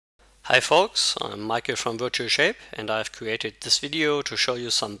Hi folks, I'm Michael from VSR Shape and I've created this video to show you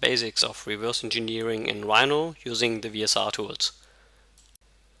some basics of reverse engineering in Rhino using the VSR tools.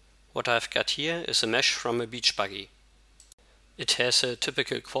 What I've got here is a mesh from a beach buggy. It has a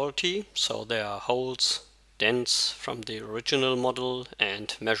typical quality, so there are holes, dents from the original model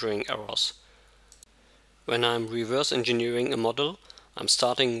and measuring errors. When I'm reverse engineering a model, I'm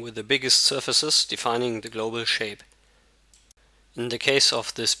starting with the biggest surfaces defining the global shape. In the case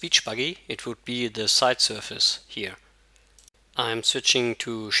of this beach buggy, it would be the side surface here. I'm switching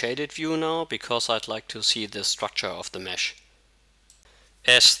to shaded view now because I'd like to see the structure of the mesh.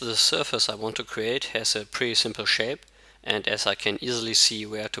 As the surface I want to create has a pretty simple shape, and as I can easily see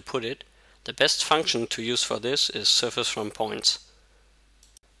where to put it, the best function to use for this is surface from points.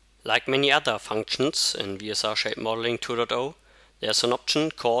 Like many other functions in VSR Shape Modeling 2.0, there's an option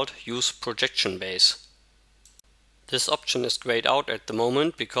called Use Projection Base. This option is grayed out at the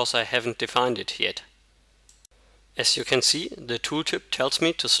moment because I haven't defined it yet. As you can see, the tooltip tells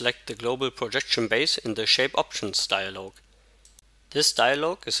me to select the global projection base in the Shape Options dialog. This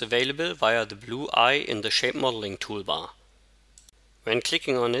dialog is available via the blue eye in the Shape Modeling toolbar. When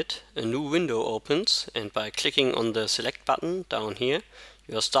clicking on it, a new window opens, and by clicking on the Select button down here,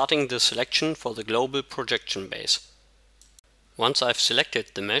 you are starting the selection for the global projection base. Once I've selected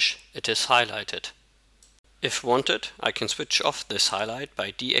the mesh, it is highlighted. If wanted, I can switch off this highlight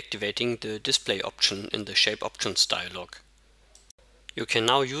by deactivating the display option in the Shape Options dialog. You can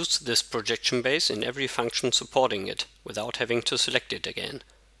now use this projection base in every function supporting it, without having to select it again.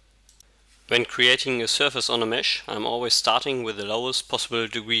 When creating a surface on a mesh, I'm always starting with the lowest possible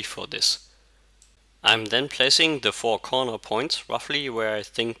degree for this. I'm then placing the 4 corner points roughly where I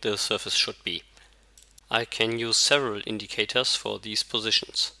think the surface should be. I can use several indicators for these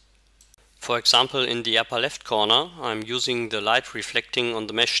positions. For example, in the upper left corner, I'm using the light reflecting on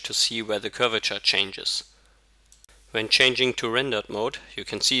the mesh to see where the curvature changes. When changing to rendered mode, you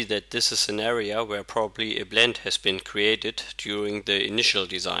can see that this is an area where probably a blend has been created during the initial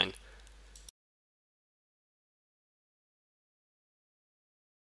design.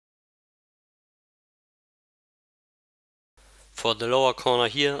 For the lower corner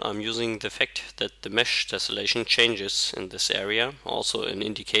here, I'm using the fact that the mesh tessellation changes in this area, also an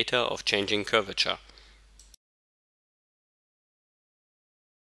indicator of changing curvature.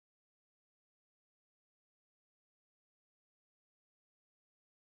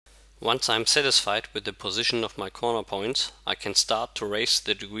 Once I'm satisfied with the position of my corner points, I can start to raise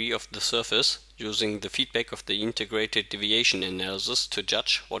the degree of the surface using the feedback of the integrated deviation analysis to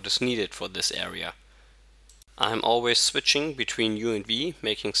judge what is needed for this area. I'm always switching between U and V,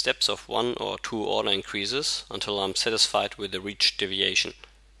 making steps of 1 or 2 order increases until I'm satisfied with the reached deviation.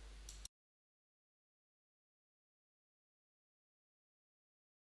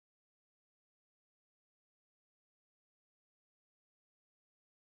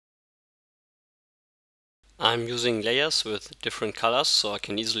 I'm using layers with different colors so I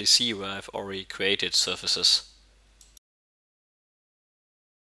can easily see where I've already created surfaces.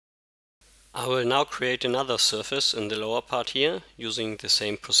 I will now create another surface in the lower part here using the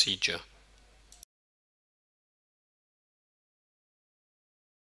same procedure.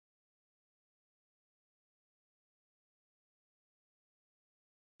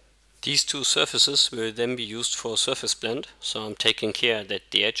 These two surfaces will then be used for surface blend, so I'm taking care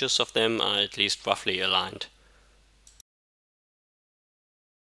that the edges of them are at least roughly aligned.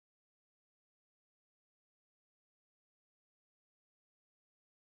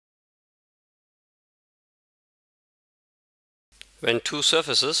 When two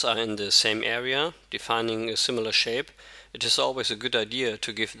surfaces are in the same area, defining a similar shape, it is always a good idea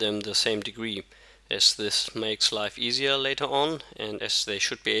to give them the same degree, as this makes life easier later on and as they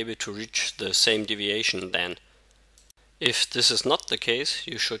should be able to reach the same deviation then. If this is not the case,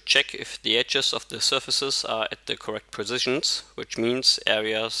 you should check if the edges of the surfaces are at the correct positions, which means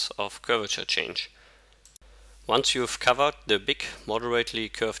areas of curvature change. Once you've covered the big, moderately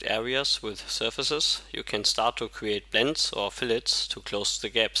curved areas with surfaces, you can start to create blends or fillets to close the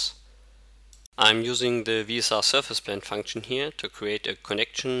gaps. I'm using the VSR surface blend function here to create a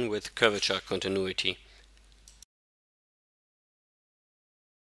connection with curvature continuity.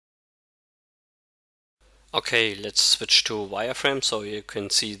 Okay, let's switch to wireframe so you can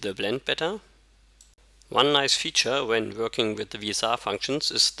see the blend better. One nice feature when working with the VSR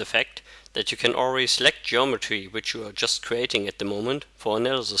functions is the fact that you can already select geometry which you are just creating at the moment for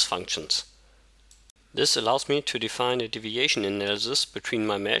analysis functions. This allows me to define a deviation analysis between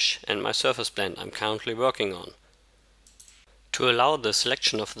my mesh and my surface blend I'm currently working on. To allow the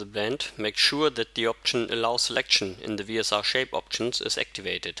selection of the blend, make sure that the option Allow Selection in the VSR Shape Options is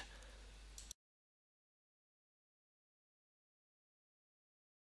activated.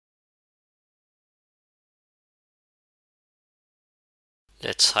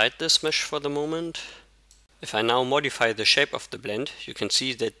 Let's hide this mesh for the moment. If I now modify the shape of the blend, you can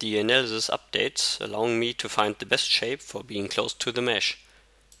see that the analysis updates, allowing me to find the best shape for being close to the mesh.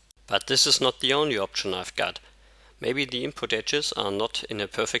 But this is not the only option I've got. Maybe the input edges are not in a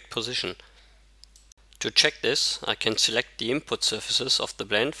perfect position. To check this, I can select the input surfaces of the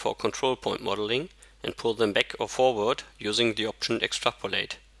blend for control point modeling and pull them back or forward using the option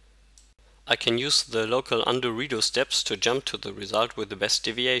Extrapolate. I can use the local undo-redo steps to jump to the result with the best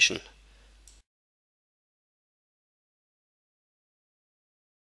deviation.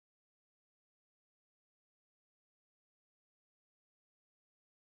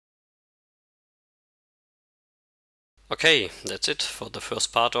 Okay, that's it for the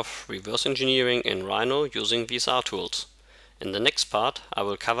first part of reverse engineering in Rhino using VSR tools. In the next part, I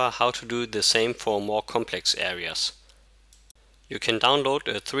will cover how to do the same for more complex areas. You can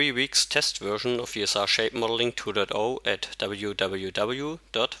download a 3 weeks test version of VSR Shape Modeling 2.0 at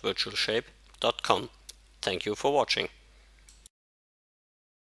www.virtualshape.com. Thank you for watching.